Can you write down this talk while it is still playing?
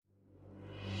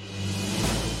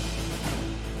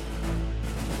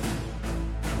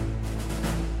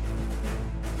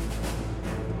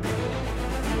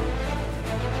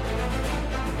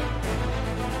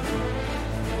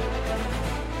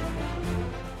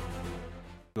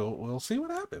see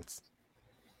what happens.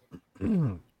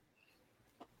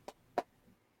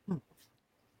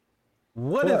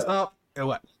 What is up?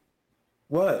 What?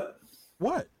 What?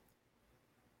 What?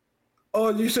 Oh,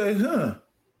 you say, huh?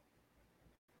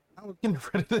 I was getting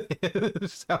rid of the.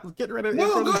 I was getting rid of the.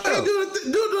 No, go ahead, do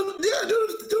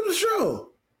the show.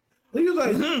 And you was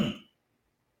like,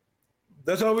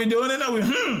 That's all we doing it now. We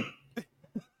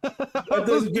like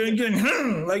this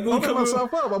getting like we coming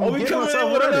myself up. I'm we coming in with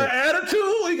a little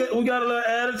attitude. We got a little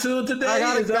attitude today.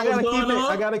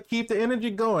 I gotta keep the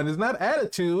energy going. It's not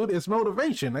attitude, it's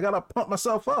motivation. I gotta pump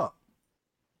myself up.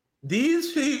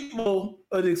 These people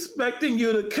are expecting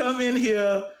you to come in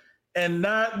here and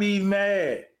not be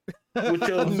mad. With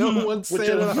your, no one's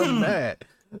saying that I'm mad.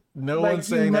 No one's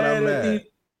saying that I'm mad.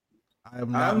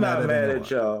 I'm not mad at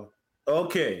y'all.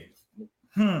 Okay.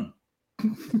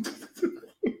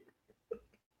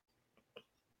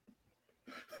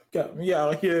 Got me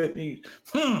out here. I think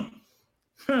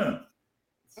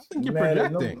you're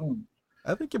projecting.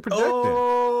 I think you're projecting.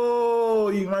 Oh,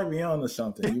 you might be on to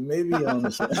something. You may be on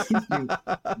to something.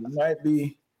 You might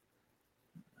be.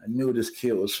 I knew this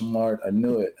kid was smart. I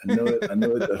knew it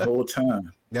the whole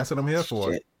time. That's what I'm here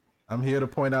for. Shit. I'm here to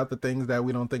point out the things that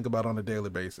we don't think about on a daily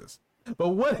basis. But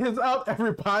what is up,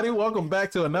 everybody? Welcome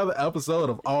back to another episode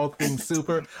of All Things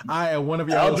Super. I am one of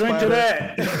your hosts. I'll drink to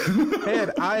that.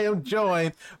 And I am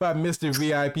joined by Mr.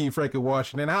 VIP Frankie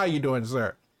Washington. How are you doing,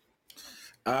 sir?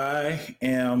 I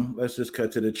am, let's just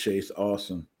cut to the chase,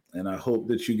 awesome. And I hope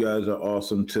that you guys are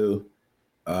awesome too,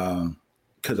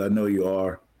 because I know you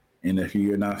are. And if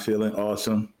you're not feeling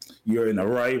awesome, you're in the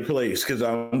right place, because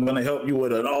I'm going to help you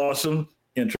with an awesome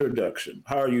introduction.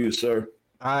 How are you, sir?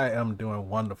 I am doing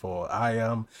wonderful. I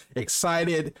am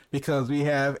excited because we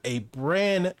have a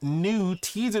brand new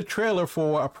teaser trailer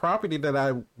for a property that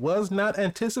I was not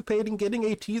anticipating getting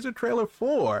a teaser trailer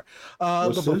for.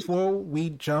 But before we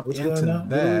jump into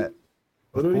that,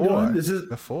 what are we doing? Is this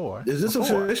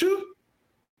official?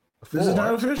 This is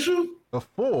not official?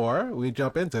 Before we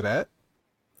jump into that,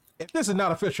 if this is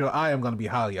not official, I am going to be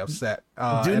highly upset.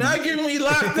 Do not get me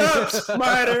locked up,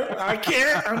 Spider. I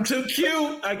can't. I'm too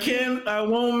cute. I can't. I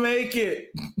won't make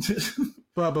it.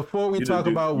 But before we talk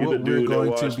about what we're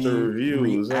going to be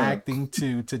reacting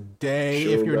to today,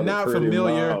 if you're not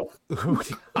familiar,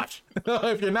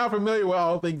 if you're not familiar with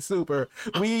All Things Super,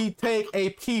 we take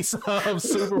a piece of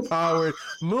superpowered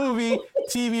movie,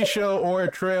 TV show, or a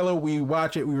trailer. We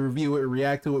watch it, we review it,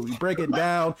 react to it, we break it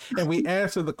down, and we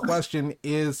answer the question,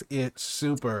 is it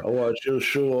super? I watch your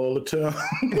show all the time.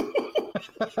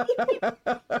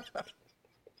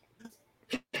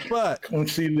 But come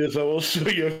see this. I will show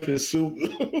you if it's super.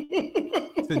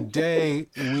 Today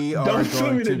we are Don't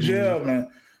send me to jail, man.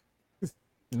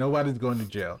 Nobody's going to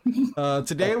jail.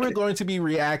 Today we're going to be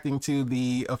reacting to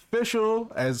the official,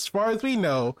 as far as we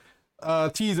know,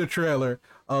 teaser trailer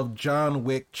of John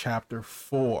Wick Chapter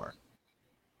 4.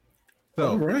 So,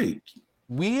 all right.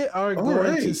 We are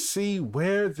going to see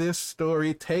where this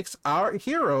story takes our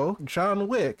hero, John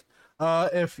Wick.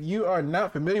 If you are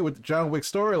not familiar with the John Wick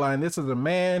storyline, this is a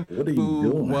man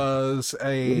who was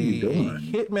a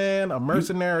hitman, a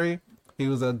mercenary. He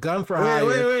was a gun for hire.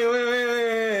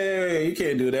 Wait. You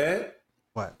can't do that.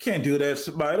 What? You can't do that,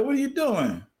 Spider. What are you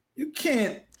doing? You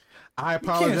can't. I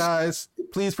apologize.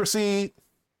 Please proceed.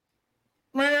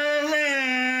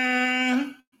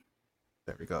 Man.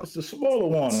 There we go. It's a spoiler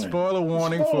warning. Spoiler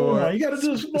warning for... You got to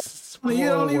do a spoiler. You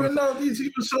don't even know these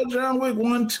people saw John Wick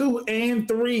 1, 2, and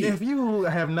 3. If you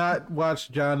have not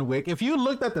watched John Wick, if you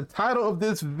looked at the title of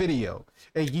this video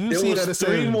and you see that it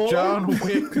says John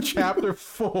Wick Chapter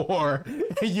 4,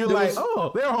 and you're like,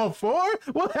 oh, they're on 4?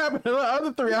 What happened to the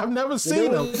other 3? I've never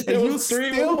seen them. And you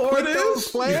still put those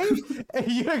playing, and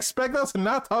you expect us to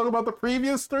not talk about the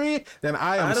previous 3? Then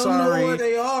I am sorry. I don't know where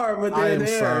they are, but they're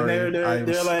there.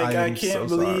 They're like, I can't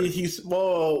believe he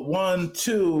spoiled 1,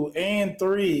 2, and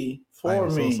 3 for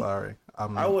me. So sorry.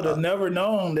 I would have never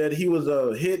known that he was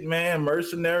a hitman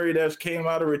mercenary that came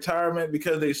out of retirement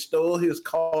because they stole his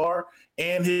car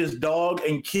and his dog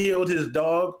and killed his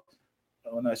dog.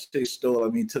 When I say stole, I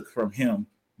mean took from him,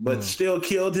 but still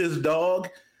killed his dog.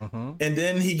 And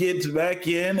then he gets back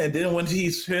in, and then when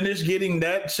he's finished getting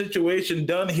that situation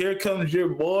done, here comes your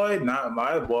boy, not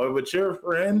my boy, but your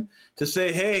friend, to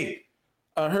say, hey,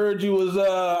 I heard you was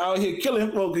out here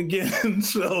killing folk again.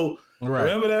 So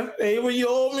remember that favor you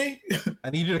owe me? I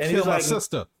need you to kill my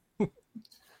sister.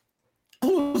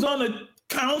 Who's on the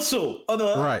council of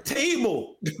the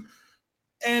table?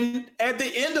 And at the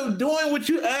end of doing what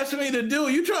you asked me to do,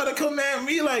 you try to come at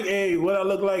me like, hey, what I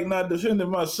look like not defending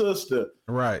my sister.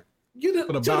 Right. You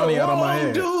put a bounty out on my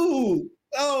head. Dude.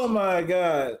 Oh my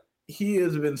God. he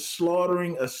has been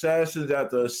slaughtering assassins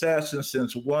after assassins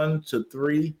since 1 to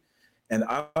 3. And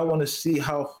I want to see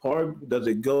how far does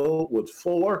it go with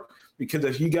 4. Because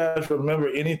if you guys remember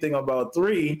anything about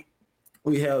 3,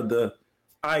 we have the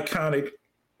iconic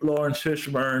Lawrence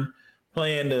Fishburne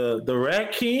playing the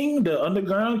Rat King, the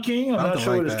Underground King. I'm not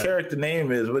sure what his character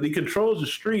name is, but he controls the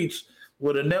streets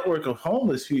with a network of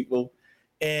homeless people.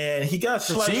 And he got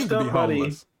sliced up by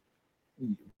the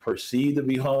perceived to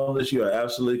be homeless. You are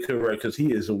absolutely correct, because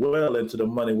he is well into the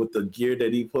money with the gear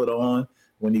that he put on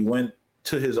when he went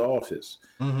to his office.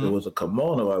 Mm-hmm. It was a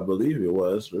kimono, I believe it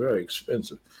was, very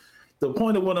expensive. The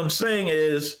point of what I'm saying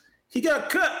is he got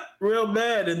cut real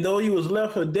bad, and though he was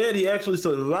left for dead, he actually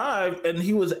survived, and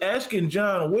he was asking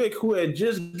John Wick, who had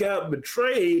just got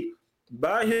betrayed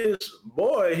by his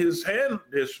boy, his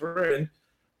friend,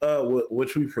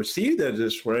 which we perceived as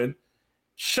his friend,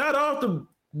 shot off the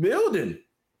building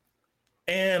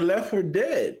and left her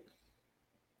dead.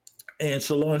 And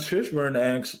so Lawrence Fishburne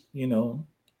asks,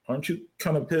 aren't you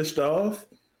kind of pissed off?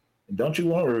 Don't you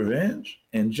want revenge?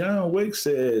 And John Wick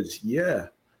says, yeah,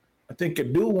 I think I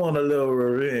do want a little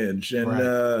revenge. And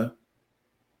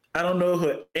I don't know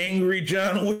if an angry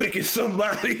John Wick is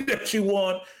somebody that you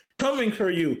want coming for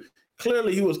you.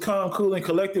 Clearly, he was calm, cool, and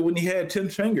collected when he had 10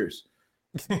 fingers.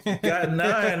 Got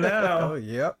 9 now. Oh,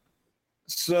 yep.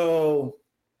 So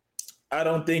I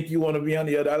don't think you want to be on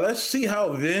the other. Let's see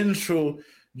how vengeful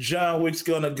John Wick's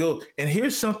going to go. And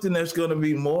here's something that's going to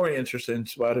be more interesting,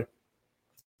 Spider.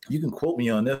 You can quote me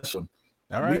on this one.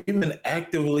 All right. We've been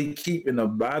actively keeping a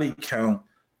body count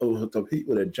of the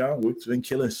people that John Wick's been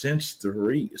killing since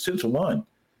 1.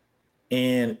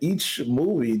 And each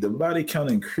movie, the body count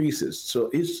increases. So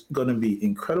it's going to be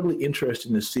incredibly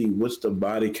interesting to see what's the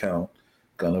body count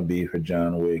going to be for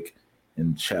John Wick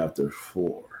in Chapter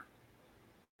 4.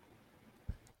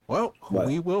 Well,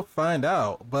 we will find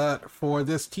out. But for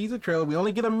this teaser trailer, we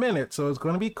only get a minute, so it's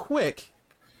going to be quick.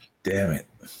 Damn it.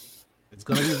 It's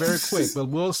going to be very quick, but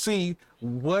we'll see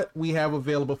what we have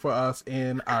available for us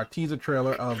in our teaser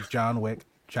trailer of John Wick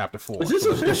Chapter 4. Is this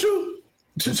official?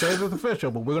 It says it's official,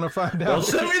 but we're going to find out. Don't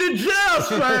send me to jail,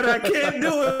 Spider. I can't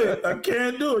do it. I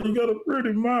can't do it. You got a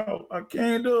pretty mouth. I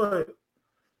can't do it.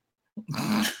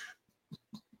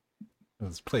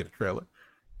 Let's play the trailer.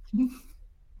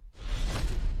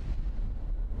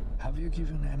 Have you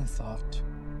given any thought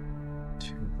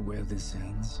to where this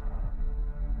ends?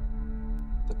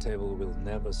 The table will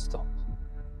never stop.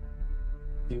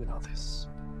 You know this.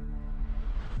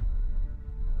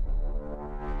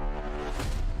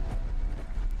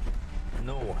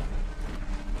 No one,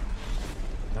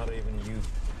 not even you,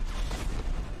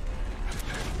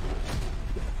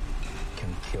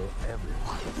 can kill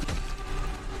everyone.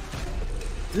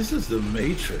 This is the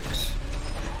Matrix.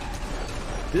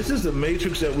 This is the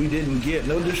Matrix that we didn't get.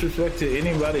 No disrespect to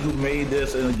anybody who made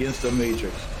this and against the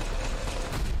Matrix.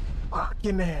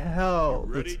 Fucking hell.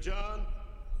 You ready, John?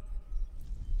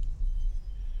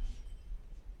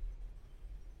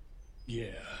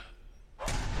 Yeah.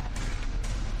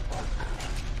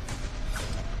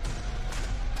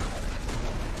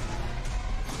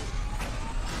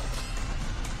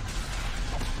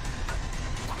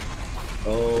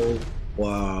 Oh,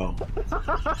 wow.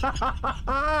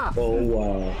 Oh,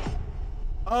 wow.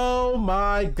 Oh,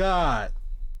 my God.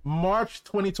 March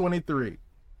 2023.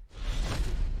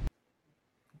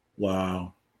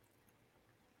 Wow.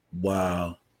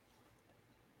 Wow.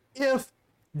 If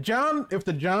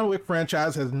the John Wick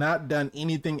franchise has not done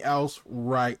anything else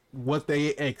right, what they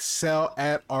excel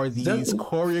at are these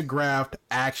choreographed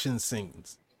action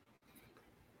scenes.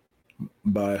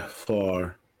 By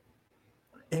far.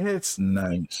 It's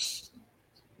nice.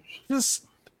 Just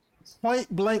point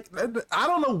blank. I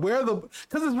don't know where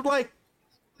because it's like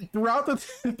throughout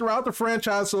the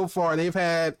franchise so far, they've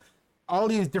had all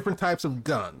these different types of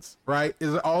guns, right?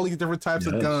 Is all these different types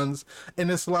of guns,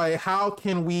 and it's like, how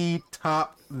can we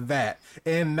top that?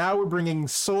 And now we're bringing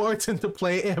swords into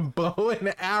play and bow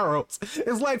and arrows.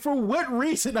 It's like, for what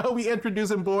reason are we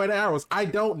introducing bow and arrows? I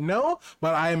don't know,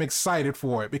 but I am excited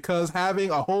for it, because having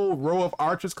a whole row of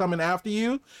archers coming after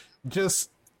you,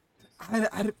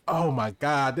 oh my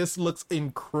God, this looks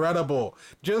incredible.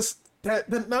 Just that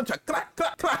nunchuck.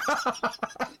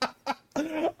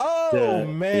 Oh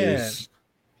man,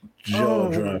 jaw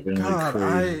dropping. God,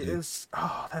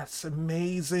 that's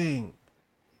amazing.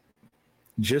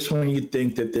 Just when you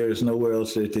think that there's nowhere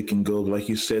else that it can go, like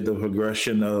you said, the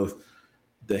progression of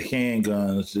the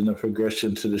handguns and the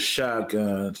progression to the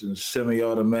shotguns and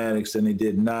semi-automatics, and they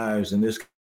did knives, and this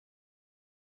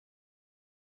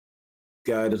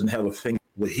guy doesn't have a thing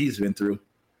what he's been through.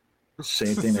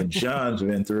 Same thing that John's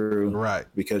been through. Right.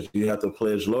 Because you have to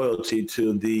pledge loyalty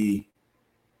to the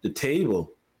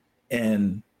table.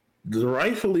 And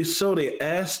rightfully so, they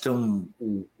asked him,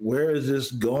 where is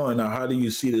this going, or how do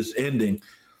you see this ending?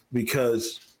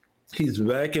 Because he's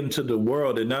back into the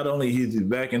world, and not only he's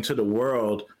back into the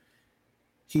world,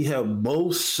 he have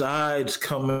both sides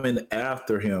coming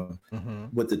after him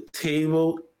with the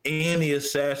table and the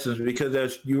assassins, because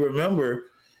as you remember,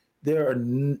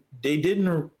 they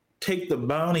didn't take the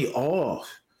bounty off.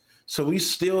 So we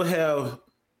still have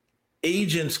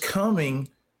agents coming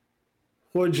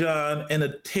for John, and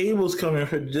the table's coming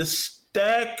for this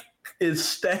is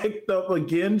stacked up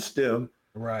against him.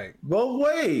 Right. Both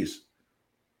ways.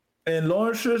 And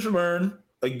Lawrence Fishburne,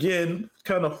 again,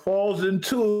 kind of falls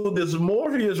into this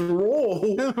Morpheus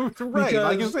role. Right.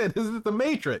 Like you said, this is the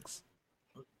Matrix.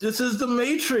 This is the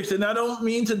Matrix. And I don't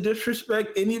mean to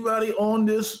disrespect anybody on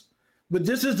this, but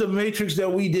this is the Matrix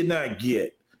that we did not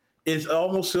get. It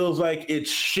almost feels like it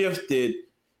shifted,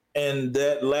 and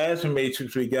that last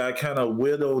Matrix we got kind of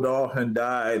widowed off and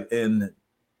died. And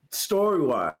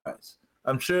story-wise,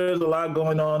 I'm sure there's a lot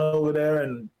going on over there,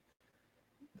 and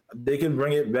they can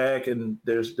bring it back, and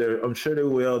I'm sure they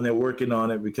will, and they're working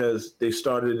on it because they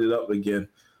started it up again.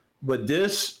 But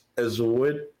this, as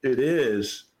what it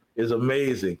is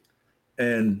amazing,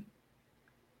 and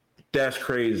that's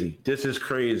crazy. This is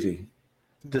crazy.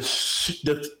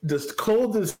 The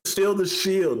clothes is still the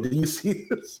shield. Do you see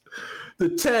this?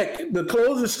 The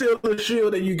clothes is still the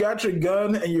shield, and you got your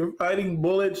gun, and you're fighting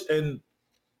bullets, and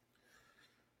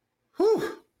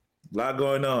a lot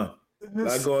going on. A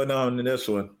lot going on in this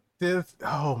one.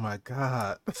 Oh my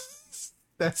God.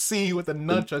 That scene with the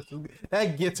nunchucks,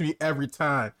 that gets me every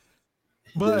time.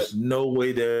 But there's no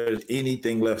way there's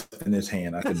anything left in his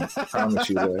hand. I can promise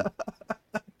you that.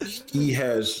 He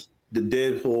has the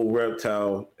Deadpool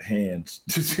reptile hands.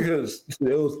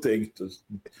 Those things.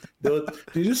 Did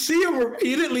you see him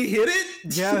repeatedly hit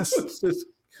it? Yes.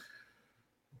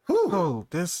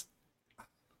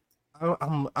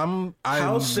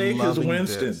 How safe is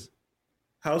Winston? This.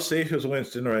 How safe is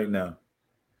Winston right now?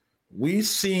 We've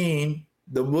seen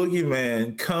the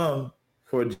boogeyman come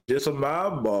for just a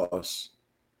mob boss.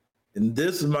 And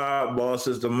this mob boss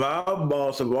is the mob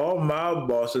boss of all mob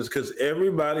bosses, because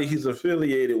everybody he's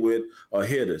affiliated with are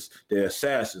hitters. They're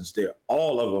assassins. They're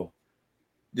all of them.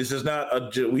 This is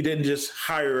not we didn't just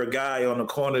hire a guy on the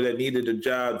corner that needed a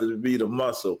job to be the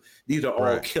muscle. These are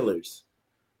all killers.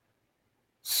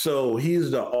 So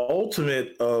he's the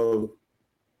ultimate of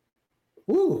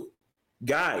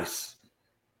guys,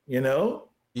 you know?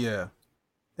 Yeah.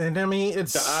 And I mean,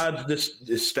 it's the odds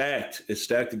is stacked. It's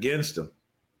stacked against him.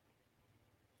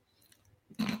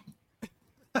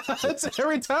 It's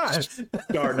every time.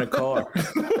 Starting a car.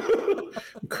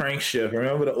 Crankshaft.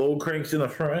 Remember the old cranks in the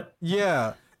front?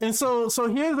 Yeah. And so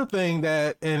here's the thing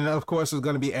that, and of course, is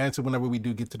going to be answered whenever we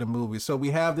do get to the movie. So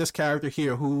we have this character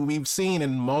here who we've seen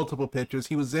in multiple pictures.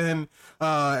 He was in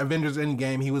Avengers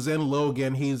Endgame. He was in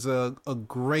Logan. He's a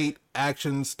great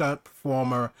action stunt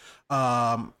performer.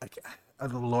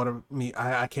 Lord of me,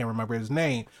 I can't remember his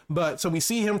name. But so we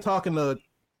see him talking to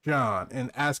John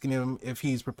and asking him if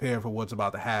he's prepared for what's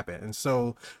about to happen. And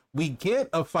so we get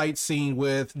a fight scene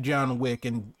with John Wick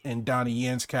and Donnie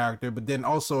Yen's character, but then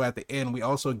also at the end we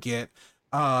also get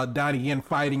Donnie Yen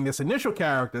fighting this initial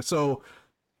character. So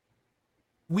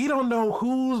we don't know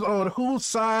who's on whose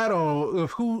side, or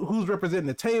if who's representing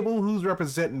the table, who's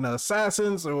representing the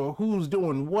assassins, or who's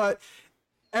doing what.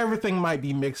 Everything might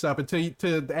be mixed up. And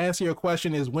to answer your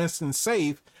question, is Winston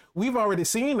safe? We've already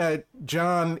seen that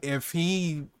John, if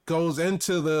he goes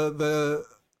into the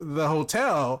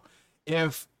hotel,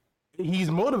 if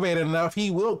he's motivated enough,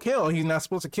 he will kill. He's not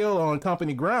supposed to kill on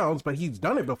company grounds, but he's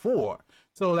done it before.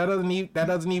 So that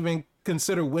doesn't even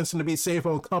consider Winston to be safe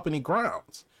on company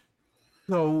grounds.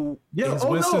 So yeah, is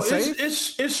Winston safe?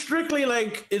 It's strictly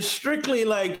like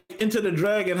Into the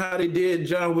Dragon, how they did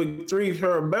John Wick 3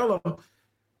 Parabellum.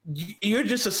 You're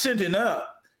just ascending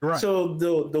up. Right. So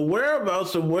the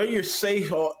whereabouts of where you're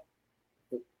safe,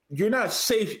 you're not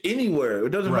safe anywhere. It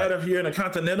doesn't matter if you're in a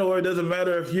continental, or it doesn't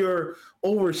matter if you're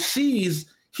overseas.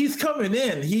 He's coming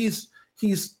in. He's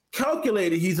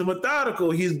calculated. He's methodical.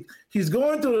 He's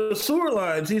going through the sewer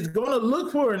lines. He's going to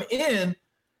look for an in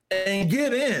and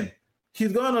get in.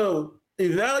 He's going to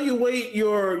evaluate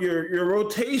your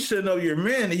rotation of your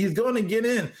men. He's going to get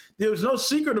in. There's no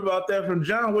secret about that from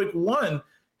John Wick 1.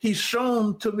 He's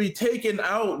shown to be taking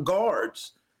out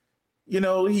guards. You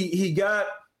know, he got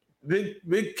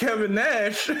big Kevin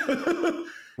Nash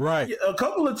right a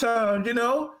couple of times, you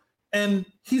know, and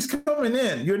he's coming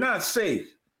in. You're not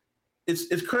safe.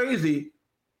 It's crazy.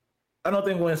 I don't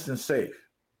think Winston's safe.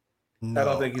 No. I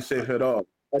don't think he's safe at all.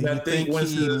 And I think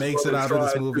he makes it out of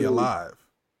this movie alive.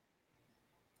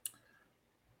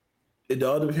 It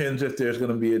all depends if there's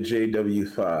going to be a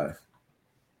JW5.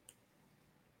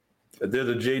 If there's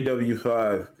a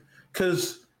JW5,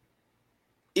 because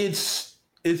it's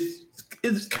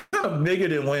kind of bigger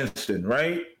than Winston,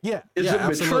 right? Yeah, it's a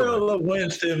betrayal of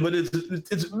Winston, but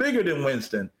it's bigger than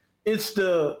Winston. It's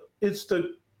the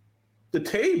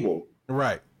table,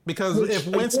 right? Because if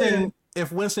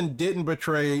Winston didn't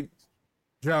betray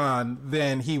John,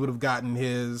 then he would have gotten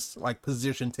his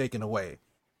position taken away.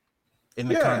 In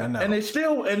the and they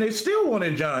still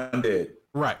wanted John dead,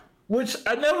 right? Which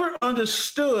I never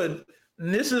understood.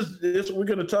 And this we're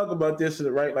going to talk about this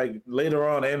later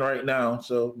on and right now.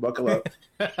 So buckle up.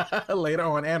 Later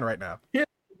on and right now. Yeah,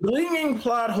 gleaming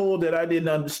plot hole that I didn't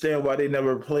understand why they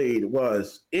never played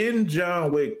was in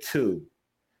John Wick 2,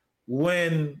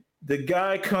 when the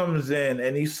guy comes in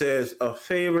and he says, "A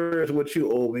favor is what you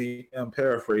owe me." I'm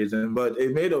paraphrasing, but they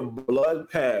made a blood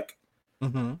pact.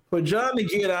 Mm-hmm. For John to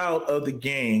get out of the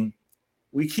game.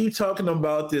 We keep talking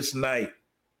about this night.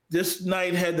 This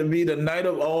night had to be the night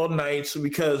of all nights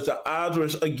because the odds were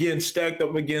again stacked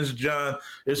up against John.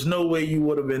 There's no way you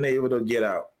would have been able to get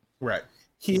out. Right.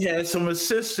 He had some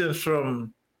assistance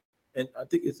from, and I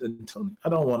think it's Antonio. I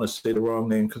don't want to say the wrong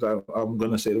name because I'm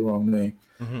going to say the wrong name.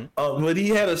 Mm-hmm. But he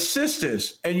had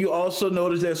assistance. And you also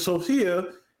notice that Sophia,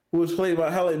 who was played by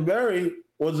Halle Berry,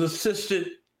 was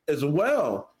assisted as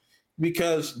well,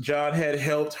 because John had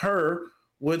helped her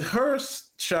with her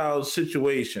child's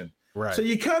situation. Right. So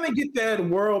you kind of get that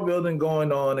world building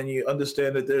going on, and you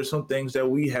understand that there's some things that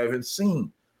we haven't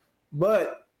seen.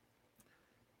 But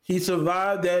he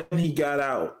survived that and he got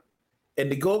out. And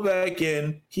to go back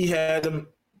in, he had to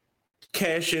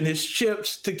cash in his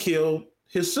chips to kill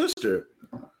his sister.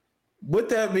 With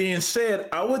that being said,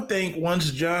 I would think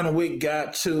once John Wick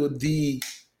got to the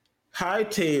high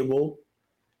table,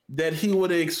 that he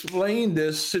would explain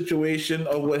this situation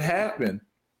of what happened,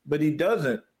 but he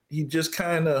doesn't. He just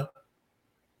kind of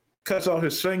cuts off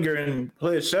his finger and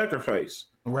plays sacrifice.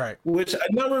 Right. Which I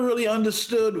never really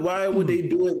understood. Why would they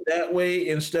do it that way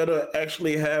instead of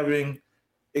actually having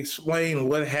explain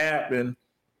what happened?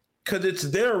 Because it's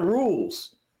their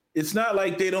rules. It's not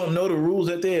like they don't know the rules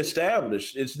that they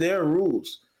established. It's their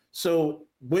rules. So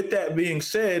with that being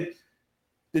said,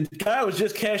 the guy was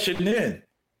just cashing in.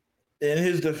 In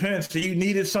his defense, he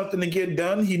needed something to get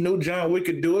done. He knew John Wick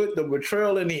could do it. The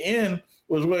betrayal in the end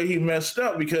was where he messed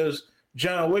up, because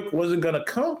John Wick wasn't going to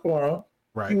come for him.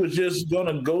 Right. He was just going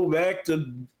to go back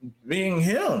to being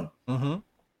him. Mm-hmm.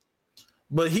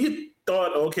 But he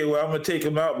thought, okay, well, I'm going to take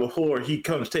him out before he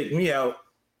comes take me out.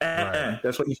 Right.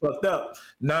 That's what he fucked up.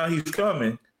 Now he's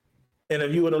coming. And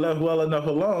if you would have left well enough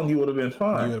alone, you would have been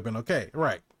fine. You would have been okay.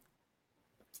 Right.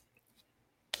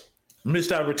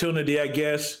 Missed opportunity, I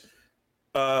guess.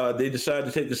 They decided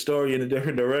to take the story in a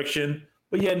different direction,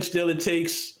 but yet and still it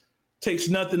takes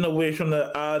nothing away from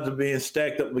the odds of being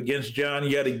stacked up against John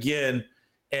yet again.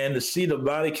 And to see the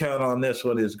body count on this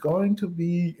one is going to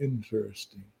be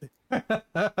interesting.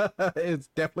 It's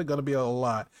definitely going to be a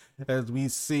lot, as we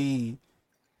see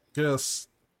just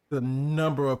the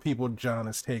number of people John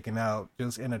has taken out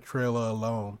just in a trailer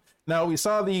alone. Now, we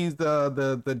saw these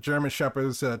the German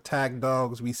Shepherds, tag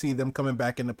dogs. We see them coming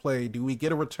back into play. Do we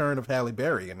get a return of Halle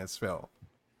Berry in this film?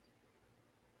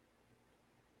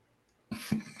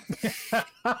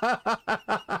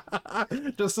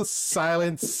 Just a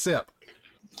silent sip.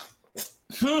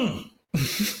 I'm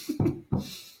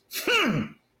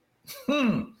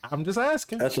just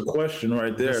asking. That's a question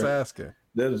right there. Just asking.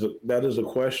 That is a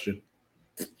question.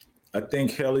 I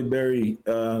think Halle Berry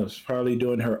is probably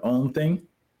doing her own thing.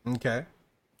 Okay.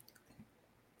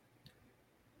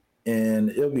 And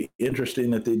it'll be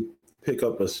interesting that they pick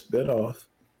up a spinoff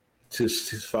to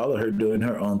follow her doing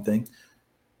her own thing.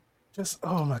 Just,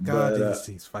 oh my God,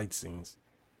 these fight scenes.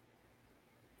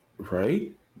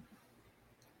 Right?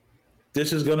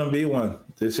 This is gonna be one.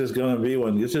 This is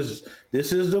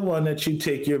the one that you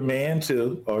take your man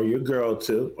to, or your girl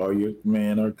to, or your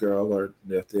man or girl, or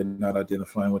if they're not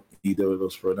identifying with either of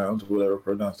those pronouns, whatever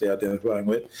pronouns they're identifying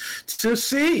with, to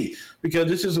see. Because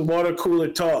this is a water cooler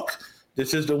talk.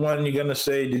 This is the one you're gonna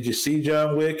say, "Did you see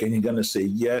John Wick?" And you're gonna say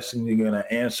yes, and you're gonna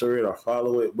answer it or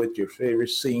follow it with your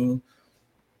favorite scene,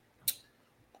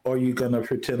 or you're gonna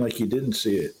pretend like you didn't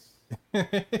see it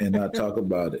and not talk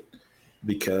about it,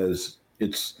 because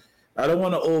I don't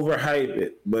want to overhype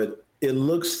it, but it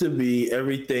looks to be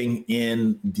everything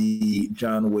in the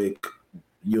John Wick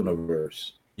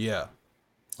universe. Yeah.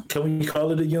 Can we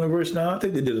call it a universe now? I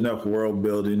think they did enough world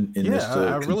building in this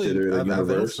to consider it a universe.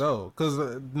 I think so.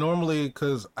 Because normally,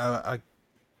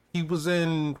 he was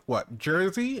in what,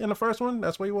 Jersey in the first one?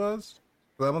 That's where he was.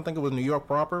 I don't think it was New York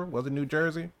proper. Was it New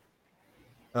Jersey?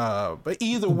 But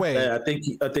either way, yeah,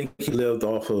 I think he lived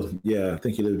off of. Yeah, I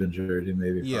think he lived in Jersey,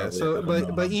 maybe. Yeah. Probably.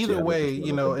 So, but either way,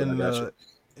 you know, in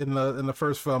the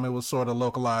first film, it was sort of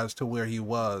localized to where he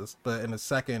was, but in the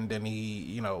second, then he,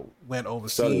 you know, went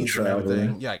overseas and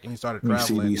everything. Yeah, and he started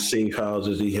traveling. You see these safe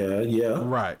houses he had. Yeah.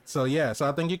 Right. So so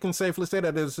I think you can safely say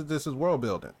that this is world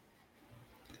building.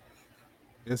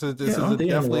 This is definitely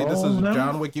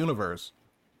John Wick universe.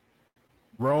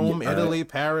 Rome, Italy,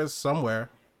 Paris, somewhere.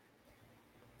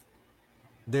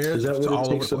 Is that what it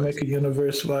takes to make a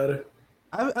universe, Spider?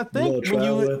 I think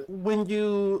when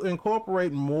you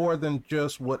incorporate more than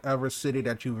just whatever city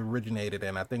that you've originated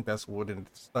in, I think that's what it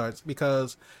starts,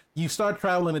 because you start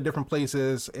traveling to different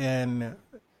places and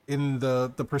in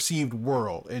the perceived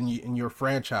world in your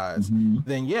franchise,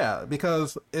 then yeah,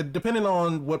 because depending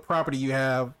on what property you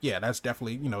have, yeah, that's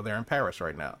definitely, you know, they're in Paris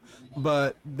right now,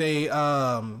 but they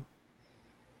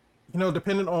you know,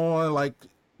 depending on like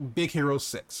Big Hero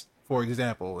 6, for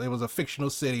example, it was a fictional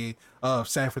city of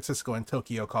San Francisco and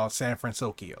Tokyo called San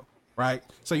Francisco, right?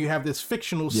 So you have this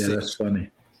fictional city. Yeah, that's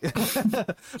funny.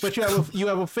 But you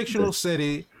have a fictional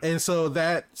city, and so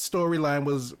that storyline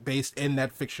was based in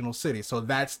that fictional city. So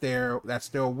that's their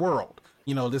world.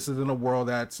 You know, this isn't a world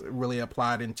that's really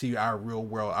applied into our real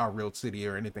world, our real city,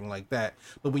 or anything like that.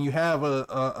 But when you have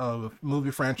a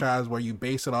movie franchise where you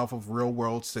base it off of real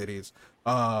world cities,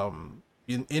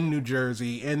 in New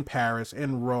Jersey, in Paris,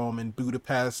 in Rome, in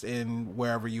Budapest, in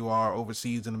wherever you are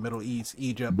overseas in the Middle East,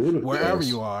 Egypt, wherever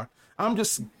you are, I'm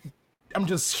just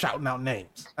shouting out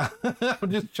names. I'm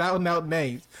just shouting out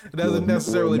names. It doesn't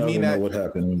necessarily mean that what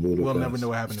happened in Budapest. We'll never know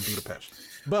what happened in Budapest.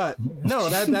 But no,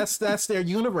 that's their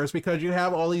universe, because you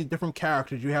have all these different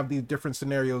characters, you have these different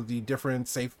scenarios, the different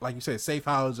safe, like you said, safe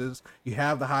houses, you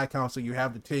have the High Council, you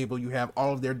have the table, you have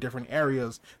all of their different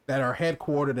areas that are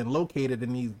headquartered and located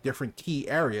in these different key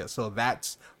areas. So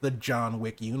that's the John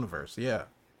Wick universe. Yeah.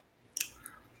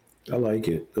 I like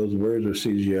it. Those birds are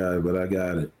CGI, but I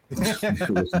got it. It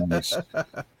was nice.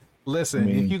 Listen,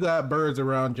 if you got birds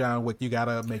around John Wick, you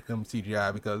gotta make them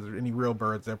CGI, because any real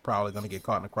birds, they're probably gonna get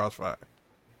caught in the crossfire.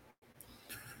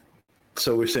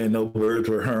 So we're saying no birds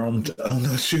were harmed on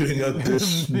the shooting of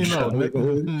this.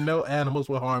 No animals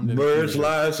were harmed. Birds'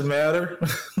 lives matter.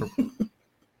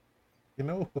 You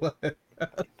know what?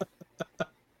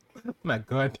 I'm not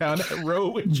going down that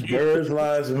road with you. Birds'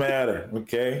 lives matter.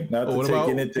 Okay, not to take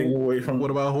anything away from.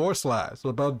 What about horse lives?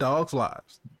 What about dogs'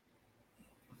 lives?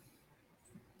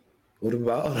 What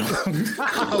about them?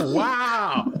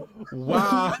 Wow.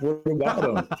 What about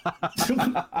them?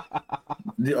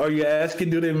 Are you asking,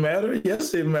 do they matter?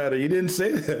 Yes, they matter. You didn't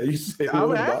say that. You said,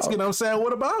 I'm asking. I'm saying,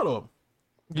 what about them?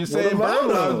 You saying bird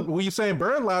lives? Were you saying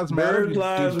bird lives matter? Do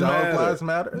dog lives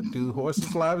matter? Do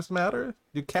horses' lives matter?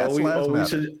 Do cats' lives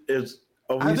matter?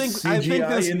 I think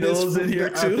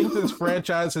this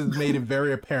franchise has made it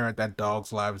very apparent that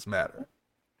dogs' lives matter.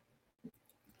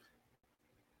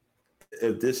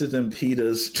 If this isn't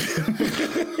Peter's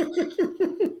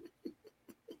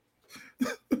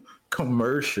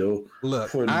commercial,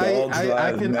 look, for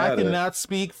I cannot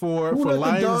speak for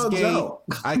Lionsgate.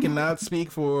 I cannot speak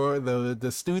for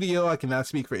the studio. I cannot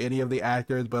speak for any of the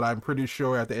actors, but I'm pretty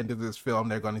sure at the end of this film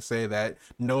they're going to say that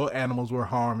no animals were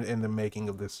harmed in the making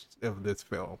of this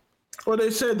film. Well, they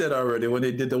said that already when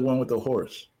they did the one with the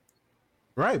horse.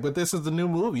 Right, but this is the new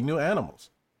movie, new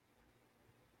animals.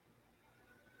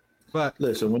 But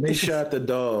listen, when they shot the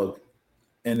dog,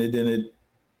 and it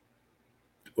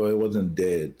wasn't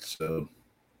dead, so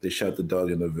they shot the dog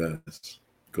in the vest.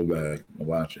 Go back and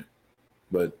watch it.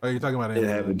 But are you talking about it?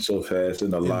 Happened so fast in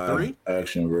the live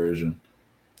action version.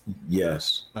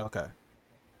 Yes. Okay.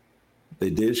 They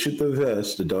did shoot the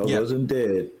vest. The dog wasn't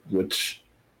dead, which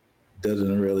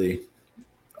doesn't really,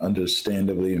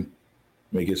 understandably,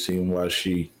 make it seem why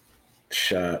she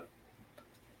shot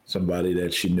somebody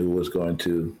that she knew was going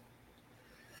to.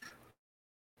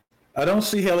 I don't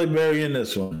see Halle Berry in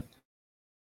this one.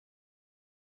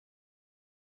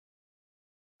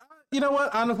 You know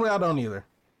what? Honestly, I don't either.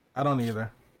 Halle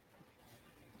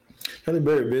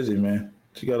Berry busy, man.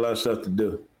 She got a lot of stuff to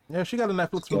do. Yeah, she got a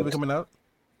Netflix movie coming out.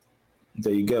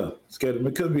 There you go.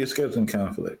 It could be a scheduling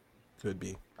conflict. Could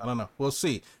be. I don't know. We'll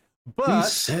see. But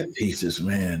these set pieces,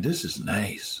 man, this is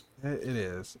nice. It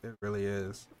is. It really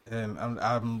is. And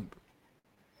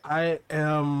I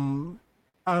am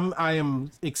I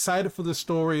am excited for the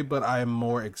story, but I am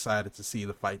more excited to see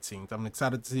the fight scenes. I'm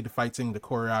excited to see the fight scene, the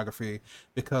choreography,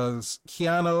 because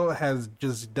Keanu has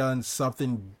just done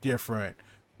something different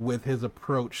with his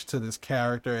approach to this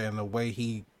character and the way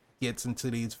he gets into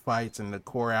these fights and the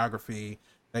choreography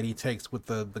that he takes with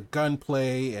the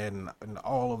gunplay and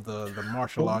all of the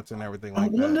martial arts and everything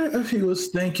like that. I wonder if he was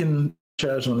thinking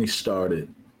Charles when he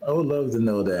started. I would love to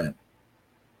know that.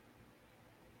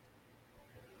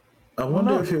 I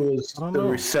wonder if it was the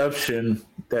reception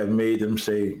that made them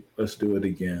say, let's do it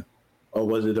again. Or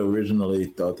was it originally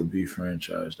thought to be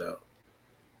franchised out?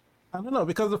 I don't know,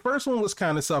 because the first one was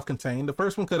kind of self-contained. The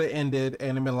first one could have ended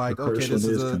and been like, okay, this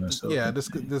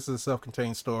is a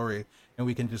self-contained story, and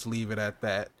we can just leave it at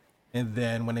that. And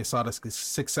then when they saw the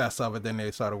success of it, then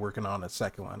they started working on the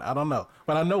second one. I don't know,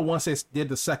 but I know once they did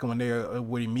the second one, they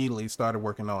would immediately started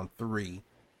working on 3,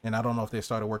 and I don't know if they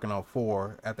started working on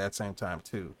 4 at that same time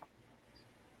too.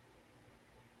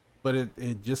 But it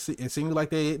seems like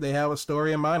they have a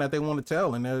story in mind that they want to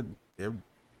tell, and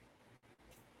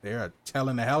they're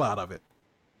telling the hell out of it.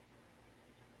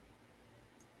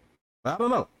 I don't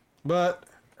know, but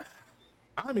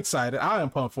I'm excited. I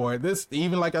am pumped for it. This,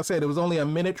 even like I said, it was only a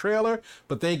minute trailer,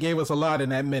 but they gave us a lot in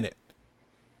that minute.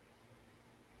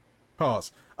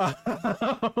 Pause.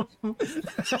 Wow.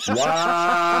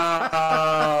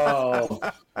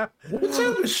 What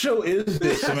type of show is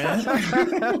this, man?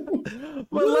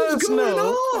 Well, let us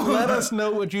know. Let us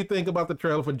know what you think about the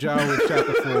trailer for John Wick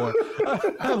Chapter 4.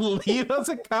 Leave us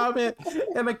a comment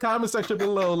in the comment section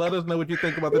below. Let us know what you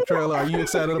think about the trailer. Are you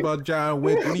excited about John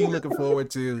Wick? What are you looking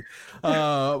forward to?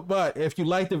 But if you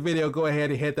like the video, go ahead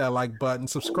and hit that like button.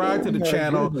 Subscribe to the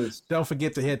channel. Goodness. Don't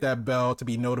forget to hit that bell to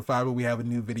be notified when we have a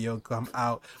new video come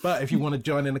out. But if you want to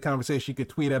join in the conversation, you can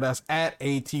tweet at us at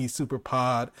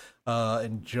ATSuperPod.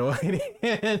 And join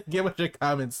and give us your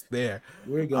comments there.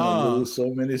 We're gonna lose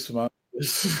so many smiles.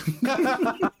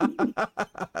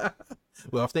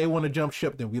 Well, if they want to jump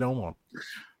ship, then we don't want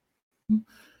them.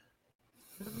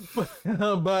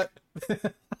 But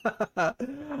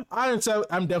I'm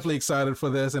definitely excited for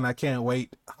this, and I can't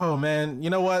wait. Oh man, you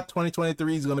know what?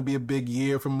 2023 is going to be a big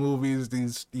year for movies.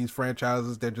 These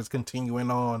franchises, they're just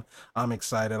continuing on. I'm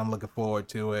excited. I'm looking forward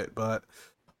to it. But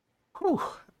whew,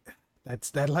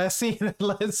 that last scene. That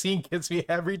last scene gets me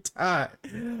every time.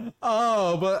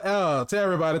 To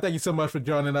everybody, thank you so much for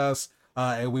joining us,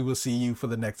 and we will see you for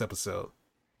the next episode.